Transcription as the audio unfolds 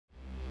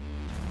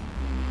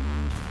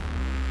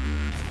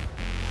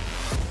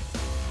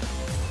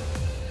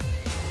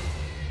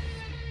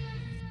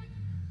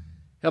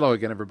Hello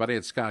again, everybody.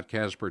 It's Scott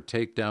Casper,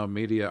 Takedown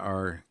Media.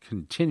 Our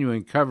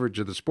continuing coverage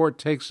of the sport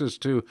takes us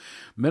to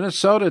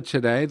Minnesota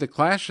today. The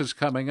Clash is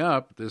coming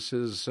up. This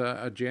is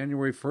a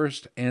January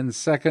 1st and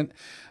 2nd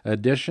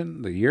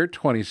edition, the year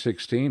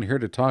 2016. Here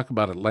to talk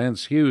about it,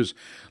 Lance Hughes.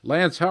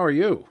 Lance, how are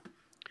you?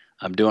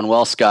 I'm doing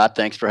well, Scott.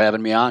 Thanks for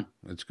having me on.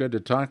 It's good to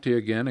talk to you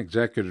again,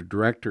 executive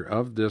director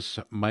of this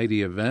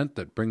mighty event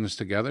that brings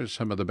together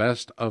some of the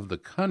best of the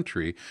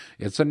country.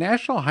 It's a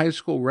national high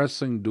school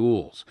wrestling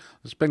duels.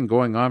 It's been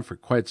going on for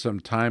quite some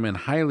time and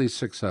highly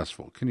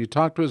successful. Can you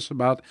talk to us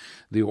about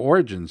the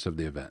origins of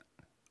the event?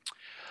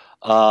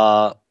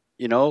 Uh,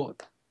 you know,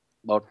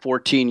 about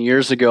 14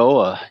 years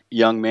ago, a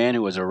young man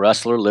who was a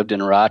wrestler lived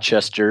in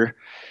Rochester.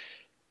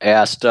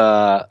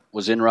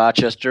 Was in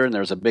Rochester, and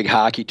there was a big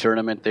hockey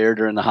tournament there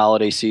during the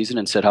holiday season,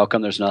 and said, "How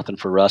come there's nothing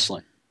for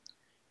wrestling?"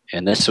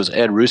 And this was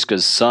Ed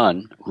Ruska's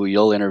son, who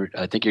you'll interview.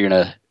 I think you're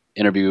going to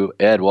interview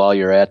Ed while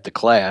you're at the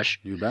Clash.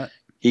 You bet.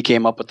 He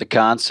came up with the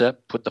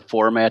concept, put the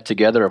format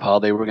together of how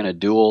they were going to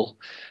duel.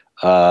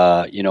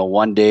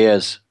 One day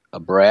as a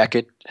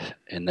bracket,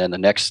 and then the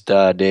next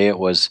day it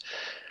was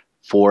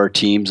four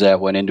teams that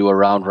went into a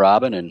round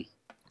robin, and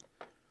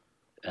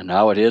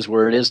now it is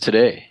where it is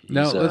today.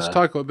 Now, let's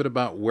talk a little bit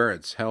about where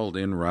it's held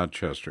in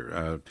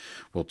Rochester.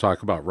 We'll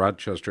talk about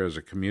Rochester as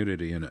a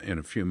community in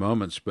a few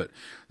moments, but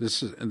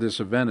this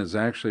event is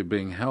actually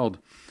being held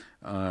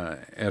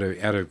at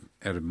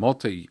a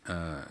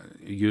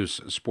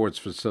multi-use sports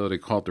facility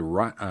called the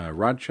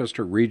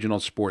Rochester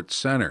Regional Sports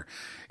Center.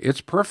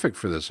 It's perfect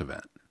for this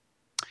event.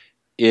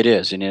 It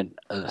is, and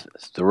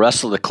the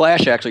rest of the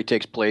Clash actually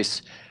takes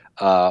place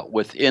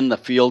within the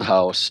field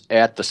house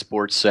at the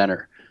sports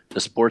center. The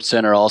sports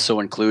center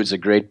also includes a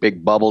great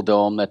big bubble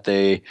dome that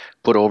they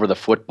put over the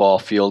football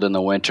field in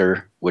the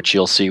winter, which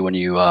you'll see when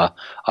you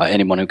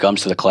anyone who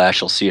comes to the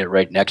Clash will see it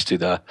right next to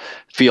the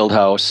field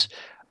house.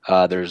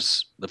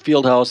 There's the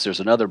field house.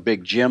 There's another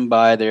big gym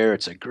by there.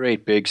 It's a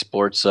great big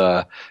sports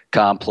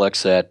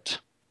complex that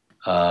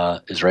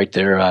is right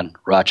there on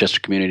Rochester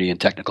Community and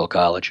Technical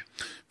College.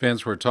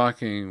 Fans, we're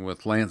talking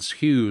with Lance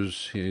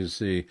Hughes. He's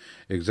the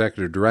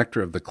executive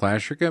director of the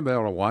Clash. You're going to be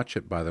able to watch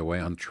it, by the way,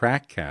 on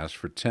TrackCast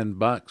for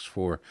 $10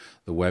 for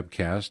the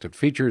webcast. It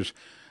features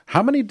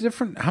how many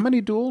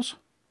duels?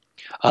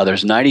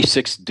 There's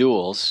 96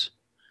 duels.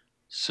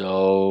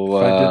 So,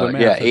 If I did the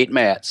math, 8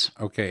 mats.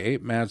 Okay,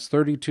 8 mats,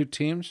 32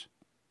 teams?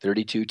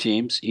 32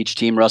 teams. Each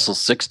team wrestles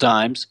 6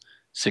 times,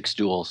 6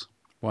 duels.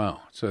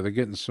 Wow. So they're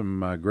getting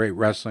some great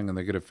wrestling, and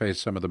they're going to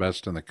face some of the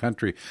best in the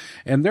country.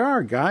 And there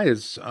are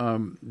guys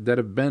that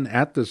have been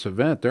at this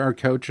event. There are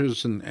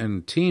coaches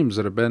and teams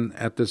that have been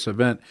at this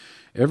event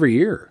every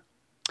year.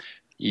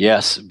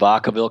 Yes,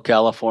 Vacaville,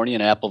 California,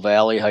 and Apple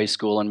Valley High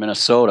School in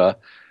Minnesota.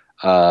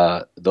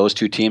 Those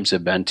two teams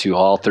have been to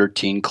all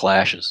 13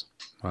 clashes.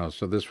 Wow.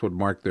 So this would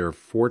mark their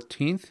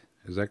 14th?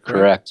 Is that correct?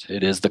 Correct.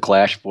 It is the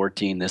Clash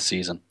 14 this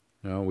season.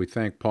 Well, we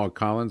thank Paul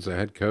Collins, the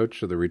head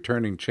coach of the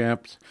returning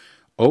champs,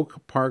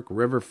 Oak Park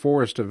River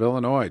Forest of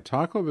Illinois.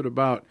 Talk a little bit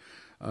about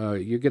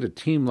you get a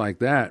team like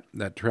that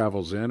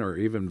travels in, or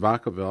even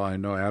Vacaville. I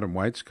know Adam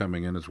White's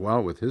coming in as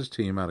well with his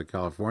team out of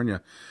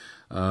California.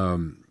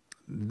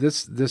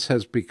 This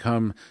has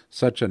become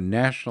such a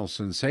national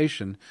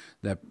sensation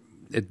that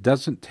it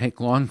doesn't take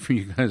long for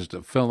you guys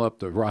to fill up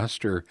the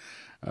roster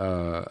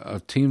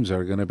of teams that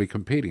are going to be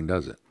competing,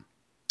 does it?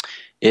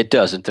 It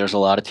doesn't. There's a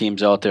lot of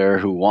teams out there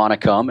who want to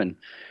come,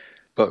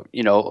 but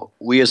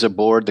we as a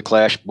board, the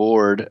Clash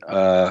board,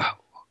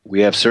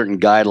 we have certain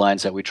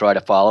guidelines that we try to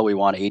follow. We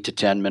want 8 to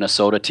 10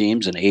 Minnesota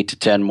teams and 8 to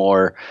 10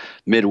 more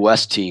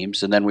Midwest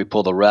teams, and then we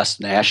pull the rest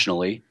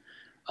nationally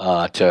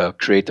to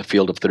create the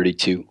field of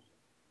 32.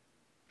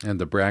 And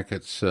the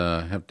brackets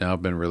have now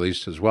been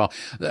released as well.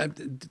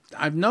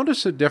 I've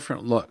noticed a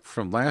different look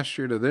from last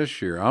year to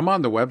this year. I'm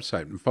on the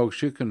website, and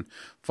folks, you can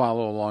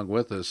follow along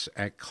with us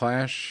at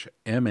clashmn.com.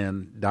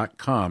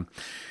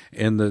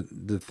 And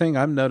the thing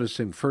I'm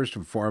noticing first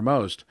and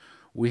foremost,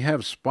 we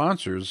have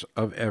sponsors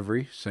of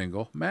every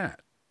single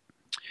mat.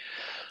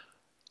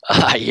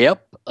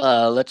 Yep.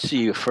 Let's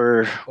see.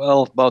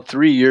 About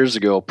 3 years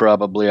ago,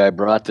 probably, I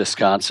brought this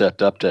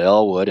concept up to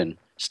Elwood and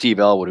Steve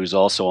Elwood, who's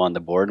also on the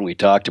board, and we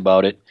talked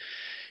about it.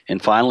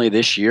 And finally,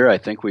 this year, I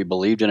think we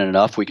believed in it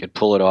enough we could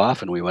pull it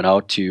off, and we went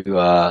out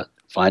to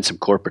find some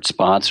corporate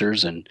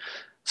sponsors and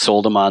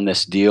sold them on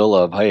this deal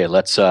of, hey,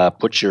 let's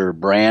put your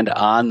brand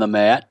on the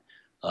mat.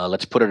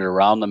 Let's put it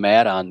around the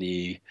mat on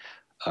the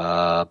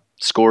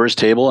scorer's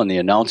table and the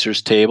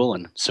announcer's table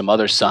and some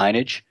other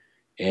signage,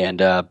 and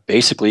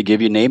basically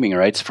give you naming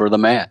rights for the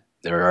mat.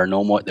 There are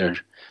no more.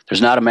 There's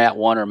not a mat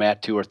 1 or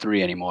mat 2 or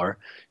 3 anymore.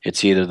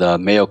 It's either the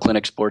Mayo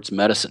Clinic Sports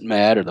Medicine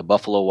mat or the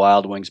Buffalo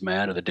Wild Wings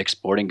mat or the Dick's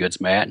Sporting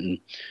Goods mat. And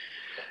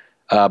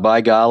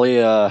by golly,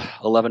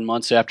 11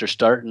 months after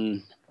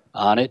starting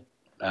on it,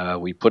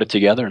 we put it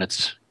together, and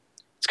it's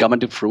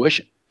coming to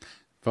fruition.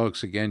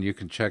 Folks, again, you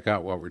can check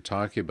out what we're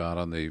talking about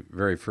on the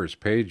very first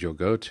page you'll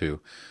go to.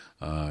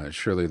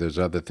 Surely there's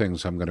other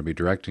things I'm going to be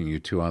directing you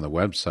to on the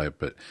website,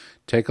 but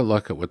take a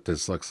look at what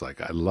this looks like.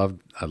 I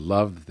love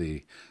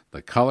the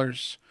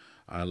colors.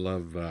 I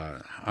love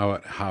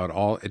how it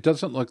all. It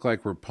doesn't look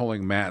like we're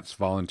pulling mats,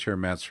 volunteer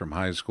mats from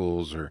high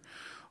schools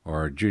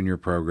or junior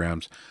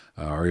programs,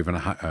 or even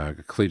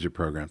collegiate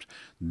programs.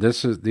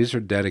 These are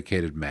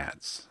dedicated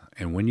mats,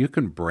 and when you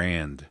can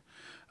brand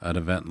an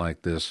event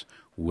like this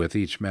with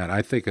each mat,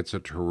 I think it's a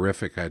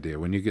terrific idea.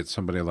 When you get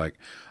somebody like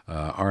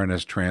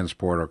RNS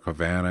Transport or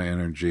Cavana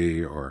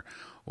Energy or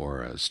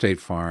State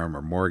Farm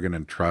or Morgan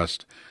and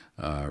Trust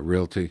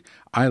Realty,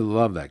 I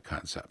love that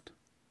concept.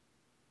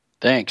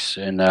 Thanks.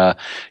 And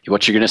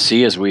what you're going to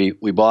see is we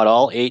bought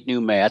all 8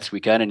 new mats. We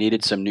kind of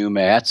needed some new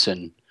mats,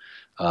 and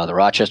the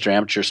Rochester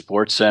Amateur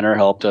Sports Center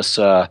helped us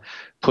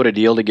put a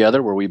deal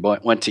together where we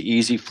went to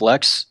Easy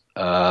Flex.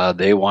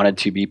 They wanted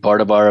to be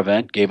part of our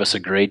event, gave us a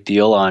great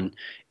deal on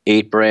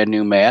 8 brand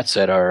new mats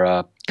that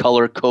are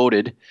color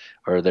coded,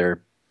 or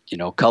they're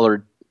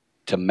colored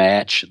to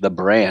match the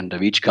brand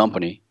of each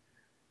company.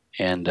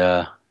 And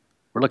we're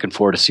looking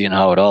forward to seeing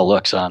how it all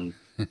looks on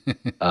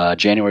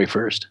January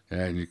 1st.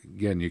 And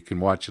again, you can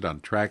watch it on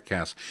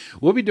TrackCast.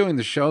 We'll be doing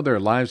the show there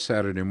live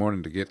Saturday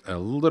morning to get a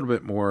little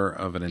bit more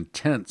of an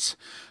intense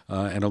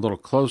and a little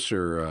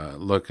closer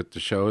look at the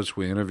show as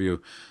we interview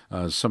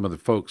some of the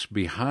folks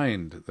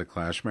behind the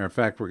Clash. Matter of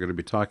fact, we're going to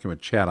be talking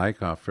with Chad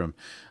Eichhoff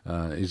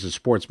he's a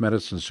sports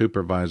medicine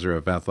supervisor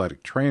of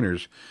athletic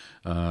trainers,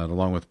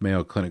 along with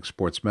Mayo Clinic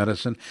Sports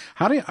Medicine.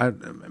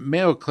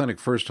 Mayo Clinic,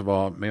 first of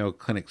all, Mayo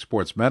Clinic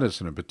Sports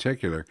Medicine in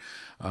particular,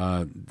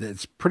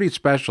 it's pretty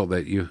special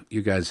that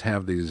you guys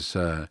have these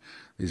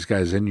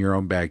guys in your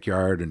own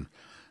backyard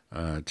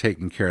and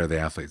taking care of the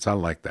athletes. I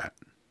like that.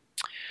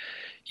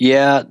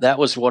 Yeah, that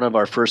was one of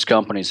our first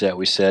companies that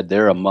we said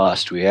they're a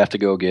must. We have to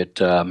go get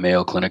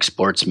Mayo Clinic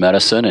Sports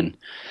Medicine, and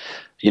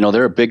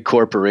they're a big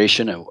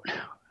corporation. It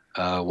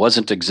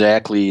wasn't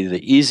exactly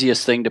the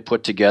easiest thing to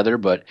put together,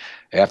 but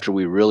after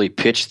we really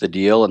pitched the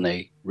deal and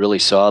they really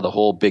saw the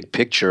whole big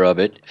picture of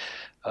it,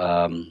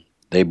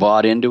 they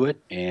bought into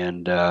it,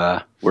 and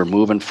we're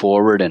moving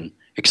forward and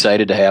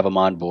excited to have them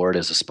on board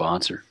as a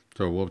sponsor.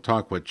 So we'll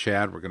talk with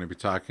Chad. We're going to be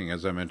talking,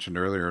 as I mentioned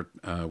earlier,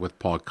 with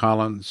Paul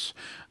Collins,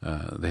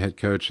 the head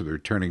coach of the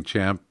returning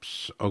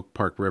champs, Oak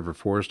Park River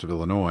Forest of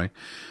Illinois.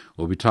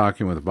 We'll be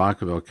talking with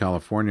Vacaville,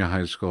 California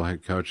High School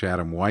head coach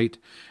Adam White.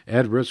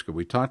 Ed Riska,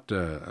 we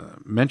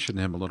mentioned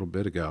him a little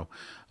bit ago,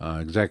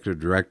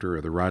 executive director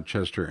of the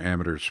Rochester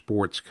Amateur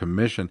Sports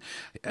Commission.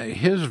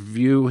 His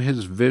view,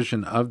 his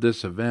vision of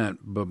this event,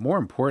 but more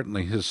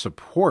importantly, his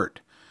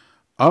support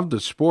of the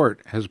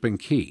sport has been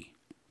key.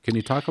 Can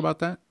you talk about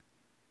that?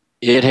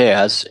 It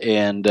has,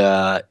 and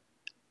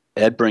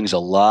Ed brings a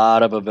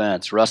lot of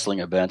wrestling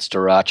events to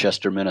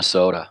Rochester,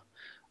 Minnesota.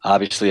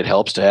 Obviously, it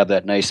helps to have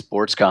that nice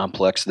sports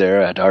complex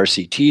there at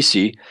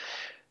RCTC,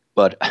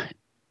 but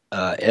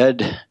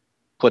Ed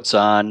puts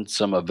on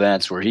some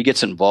events where he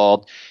gets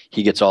involved.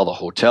 He gets all the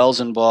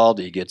hotels involved.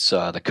 He gets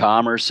the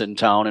commerce in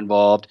town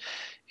involved,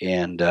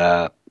 and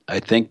I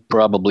think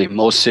probably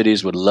most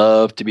cities would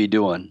love to be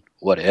doing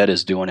what Ed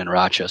is doing in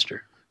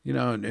Rochester.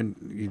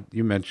 And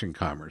you mentioned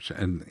commerce,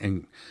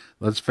 and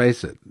let's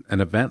face it, an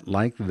event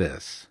like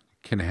this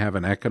can have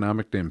an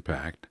economic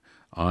impact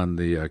on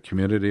the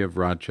community of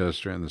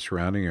Rochester and the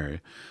surrounding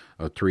area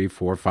of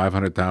 $300,000,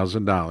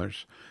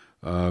 $400,000,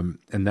 $500,000,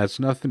 and that's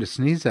nothing to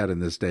sneeze at in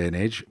this day and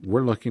age.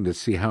 We're looking to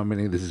see how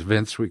many of these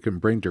events we can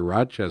bring to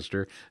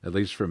Rochester, at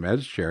least from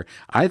Ed's chair.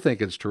 I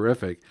think it's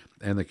terrific,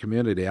 and the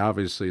community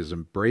obviously is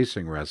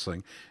embracing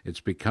wrestling.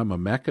 It's become a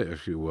mecca,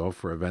 if you will,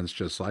 for events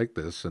just like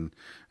this, and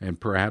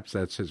perhaps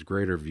that's his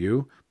greater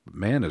view.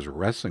 Man, is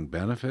wrestling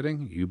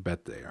benefiting? You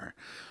bet they are.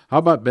 How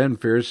about Ben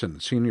Pearson,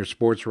 senior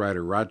sports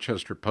writer,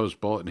 Rochester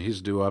Post-Bulletin?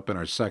 He's due up in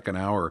our second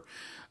hour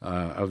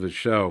of the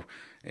show.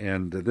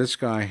 And this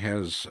guy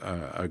has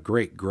a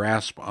great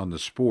grasp on the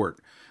sport,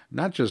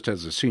 not just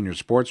as a senior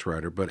sports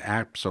writer, but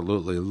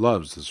absolutely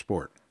loves the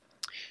sport.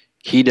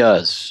 He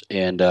does,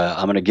 and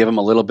I'm going to give him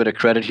a little bit of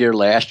credit here.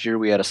 Last year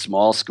we had a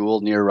small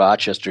school near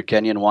Rochester,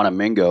 Kenyon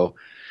Wanamingo,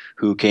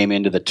 who came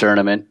into the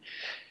tournament.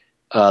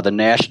 The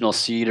national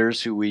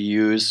seeders who we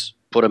use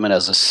put them in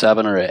as a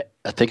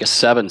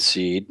 7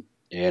 seed,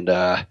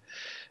 and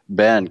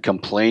Ben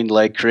complained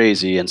like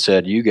crazy and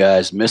said, "You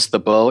guys missed the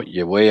boat.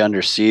 You way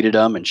underseeded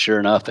them." And sure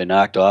enough, they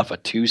knocked off a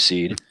 2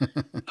 seed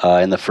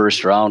in the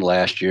first round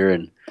last year.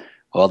 And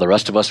well, the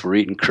rest of us were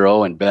eating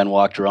crow, and Ben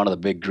walked around with a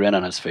big grin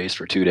on his face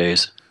for 2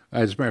 days.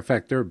 As a matter of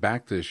fact, they're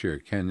back this year.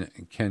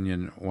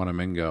 Kenyon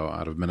Wanamingo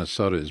out of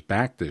Minnesota is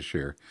back this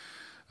year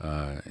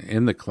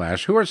in the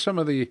Clash. Who are some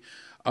of the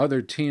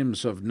other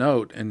teams of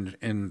note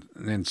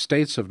and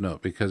states of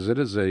note? Because it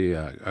is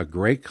a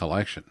great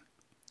collection.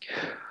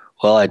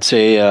 Well, I'd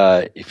say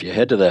if you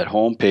head to that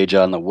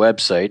homepage on the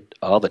website,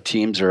 all the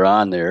teams are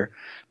on there.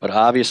 But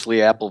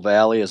obviously, Apple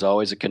Valley is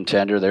always a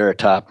contender. They're a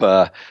top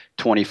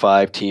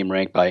 25 team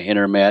ranked by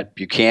Intermet.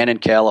 Buchanan,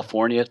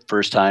 California,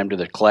 first time to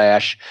the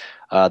Clash.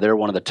 They're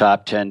one of the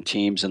top 10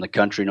 teams in the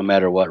country, no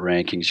matter what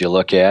rankings you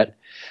look at.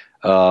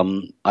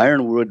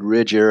 Ironwood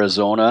Ridge,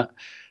 Arizona,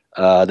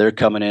 they're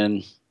coming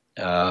in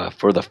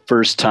for the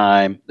first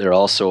time. They're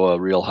also a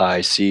real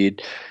high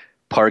seed.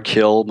 Park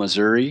Hill,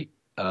 Missouri,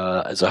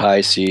 is a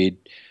high seed.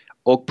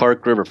 Oak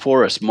Park River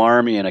Forest,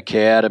 Marmion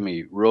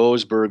Academy,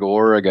 Roseburg,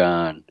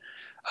 Oregon,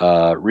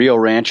 Rio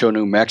Rancho,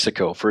 New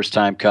Mexico. First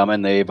time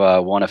coming. They've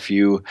won a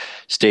few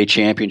state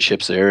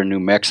championships there in New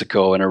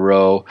Mexico in a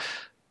row.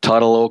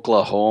 Tuttle,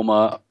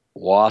 Oklahoma,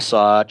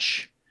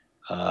 Wasatch,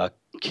 uh,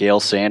 Cale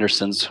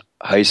Sanderson's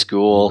high You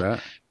school, bet.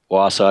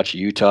 Wasatch,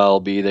 Utah will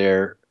be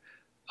there.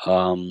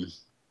 Um,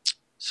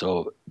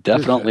 so Just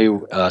definitely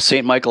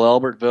St. Michael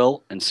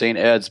Albertville and St.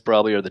 Ed's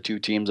probably are the two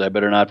teams I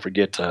better not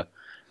forget to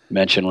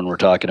mention when we're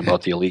talking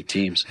about the elite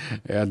teams.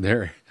 and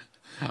there,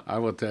 I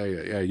will tell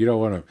you, yeah, you don't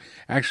want to.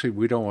 Actually,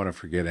 we don't want to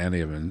forget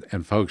any of them.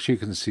 And folks, you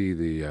can see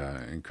the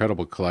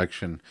incredible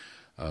collection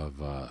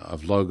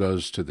of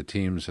logos to the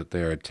teams that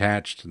they're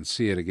attached, and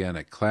see it again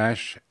at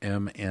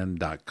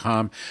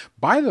clashmn.com.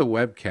 Buy the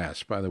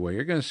webcast, by the way.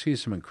 You're going to see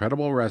some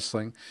incredible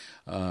wrestling,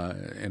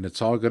 and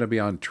it's all going to be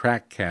on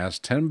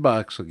TrackCast.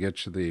 $10 will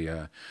get you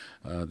the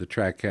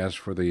TrackCast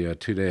for the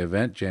 2-day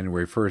event,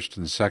 January 1st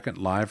and 2nd,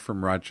 live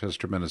from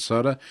Rochester,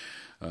 Minnesota.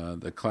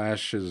 The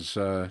Clash is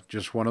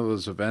just one of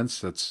those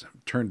events that's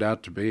turned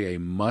out to be a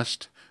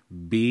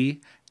must-be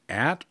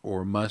at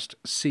or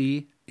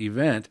must-see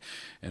event.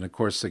 And, of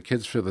course, the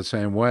kids feel the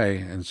same way,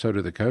 and so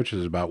do the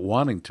coaches, about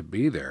wanting to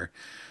be there.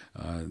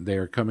 They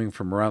are coming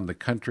from around the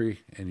country,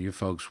 and you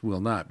folks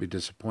will not be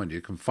disappointed.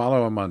 You can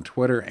follow them on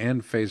Twitter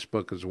and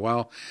Facebook as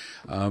well.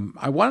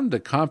 I wanted to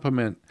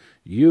compliment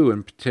you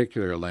in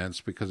particular, Lance,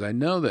 because I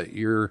know that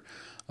you're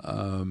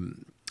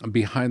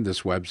behind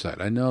this website.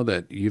 I know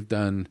that you've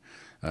done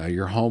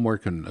your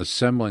homework in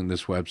assembling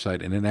this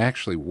website, and it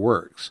actually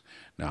works.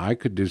 Now, I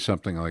could do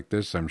something like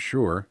this, I'm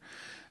sure,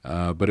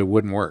 but it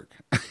wouldn't work.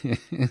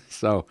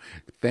 So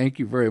thank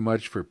you very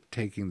much for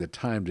taking the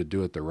time to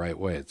do it the right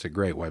way. It's a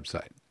great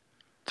website.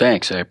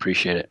 Thanks, I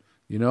appreciate it.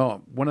 You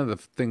know, one of the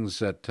things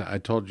that I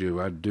told you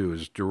I'd do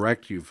is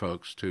direct you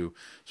folks to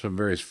some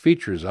various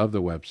features of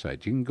the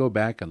website. You can go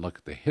back and look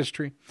at the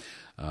history,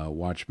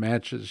 watch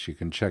matches. You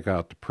can check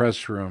out the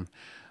press room.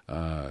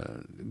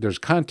 There's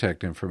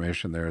contact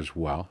information there as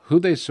well, who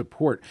they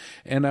support.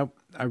 And I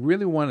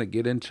really want to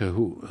get into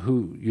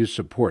who you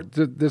support.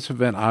 This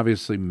event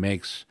obviously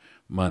makes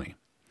money.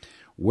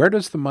 Where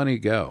does the money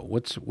go?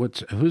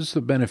 Who's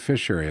the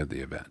beneficiary of the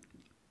event?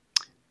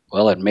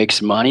 Well, it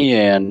makes money,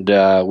 and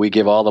we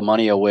give all the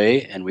money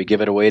away, and we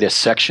give it away to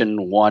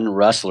Section 1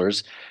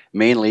 wrestlers,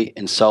 mainly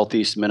in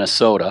southeast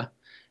Minnesota.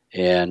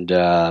 And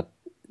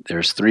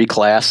there's 3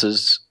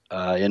 classes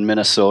in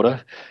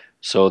Minnesota.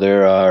 So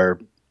there are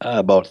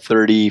about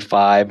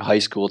 35 high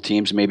school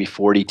teams, maybe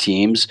 40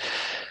 teams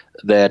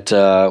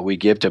that we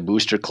give to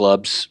booster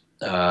clubs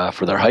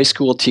for their high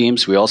school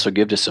teams. We also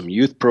give to some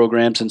youth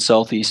programs in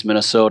southeast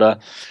Minnesota.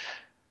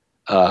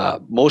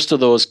 Most of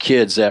those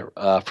kids that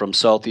from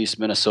southeast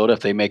Minnesota,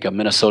 if they make a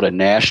Minnesota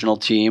national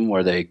team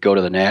where they go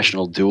to the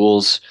national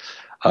duels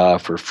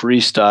for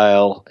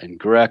freestyle and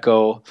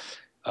Greco,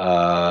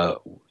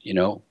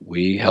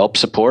 we help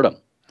support them.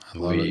 I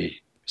love it.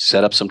 We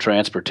set up some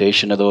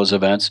transportation to those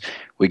events.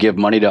 We give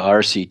money to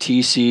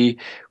RCTC.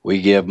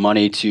 We give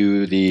money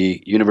to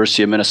the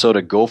University of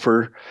Minnesota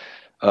Gopher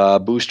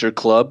Booster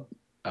Club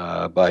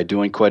by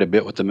doing quite a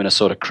bit with the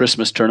Minnesota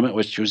Christmas Tournament,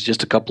 which was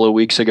just a couple of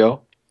weeks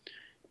ago.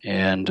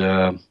 And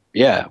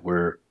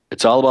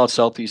it's all about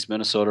Southeast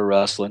Minnesota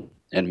wrestling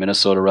and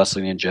Minnesota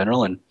wrestling in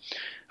general. And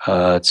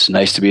it's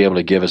nice to be able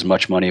to give as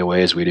much money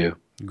away as we do.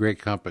 Great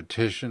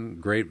competition,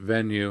 great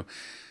venue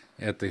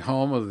at the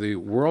home of the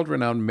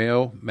world-renowned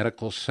Mayo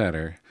Medical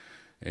Center,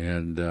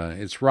 and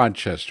it's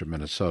Rochester,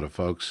 Minnesota,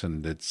 folks,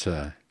 and it's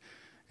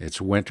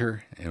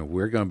winter, and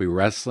we're going to be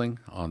wrestling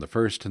on the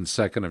 1st and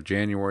 2nd of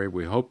January.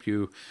 We hope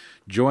you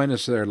join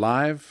us there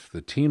live.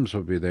 The teams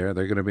will be there.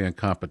 They're going to be in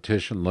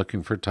competition,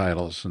 looking for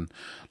titles and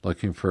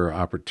looking for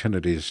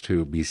opportunities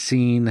to be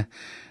seen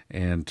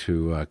and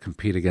to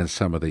compete against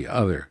some of the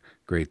other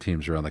great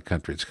teams around the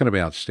country. It's going to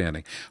be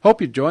outstanding. Hope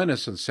you join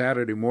us on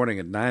Saturday morning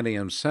at 9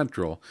 a.m.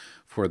 Central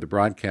for the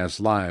broadcast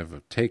live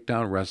of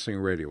Takedown Wrestling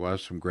Radio. We'll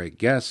have some great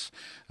guests,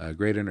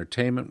 great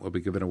entertainment. We'll be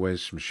giving away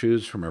some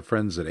shoes from our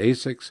friends at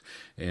ASICS,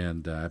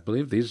 and I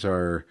believe these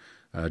are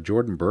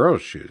Jordan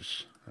Burroughs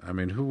shoes. I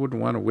mean, who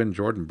wouldn't want to win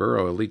Jordan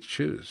Burrow elite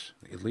shoes,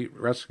 elite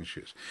wrestling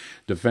shoes?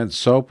 Defense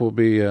Soap will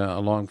be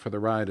along for the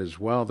ride as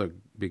well. They'll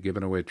be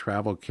giving away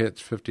travel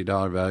kits,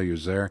 $50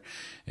 values there,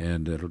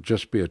 and it'll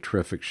just be a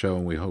terrific show,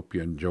 and we hope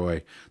you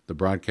enjoy the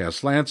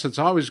broadcast. Lance, it's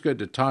always good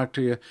to talk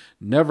to you.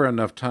 Never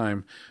enough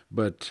time,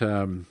 but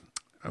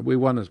we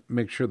want to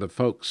make sure the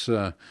folks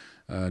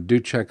do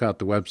check out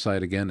the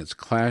website again. It's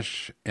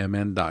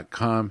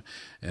clashmn.com,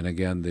 and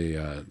again,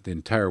 the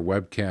entire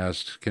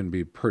webcast can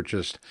be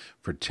purchased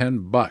for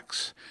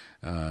 $10,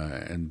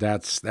 and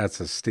that's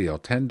a steal.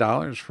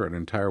 $10 for an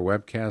entire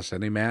webcast,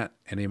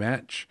 any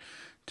match.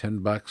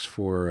 $10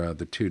 for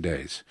the 2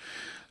 days.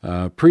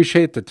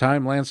 Appreciate the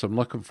time, Lance. I'm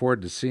looking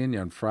forward to seeing you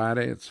on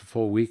Friday. It's a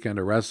full weekend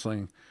of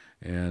wrestling,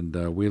 and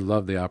we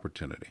love the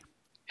opportunity.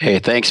 Hey,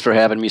 thanks for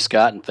having me,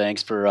 Scott, and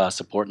thanks for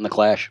supporting the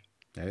Clash.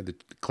 Hey, the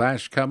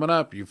Clash coming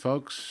up, you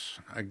folks.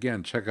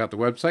 Again, check out the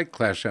website,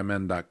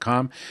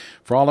 clashmn.com.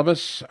 For all of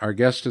us, our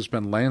guest has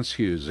been Lance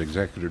Hughes,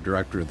 Executive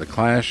Director of the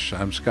Clash.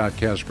 I'm Scott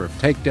Casper of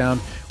Takedown.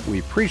 We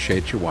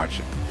appreciate you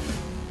watching.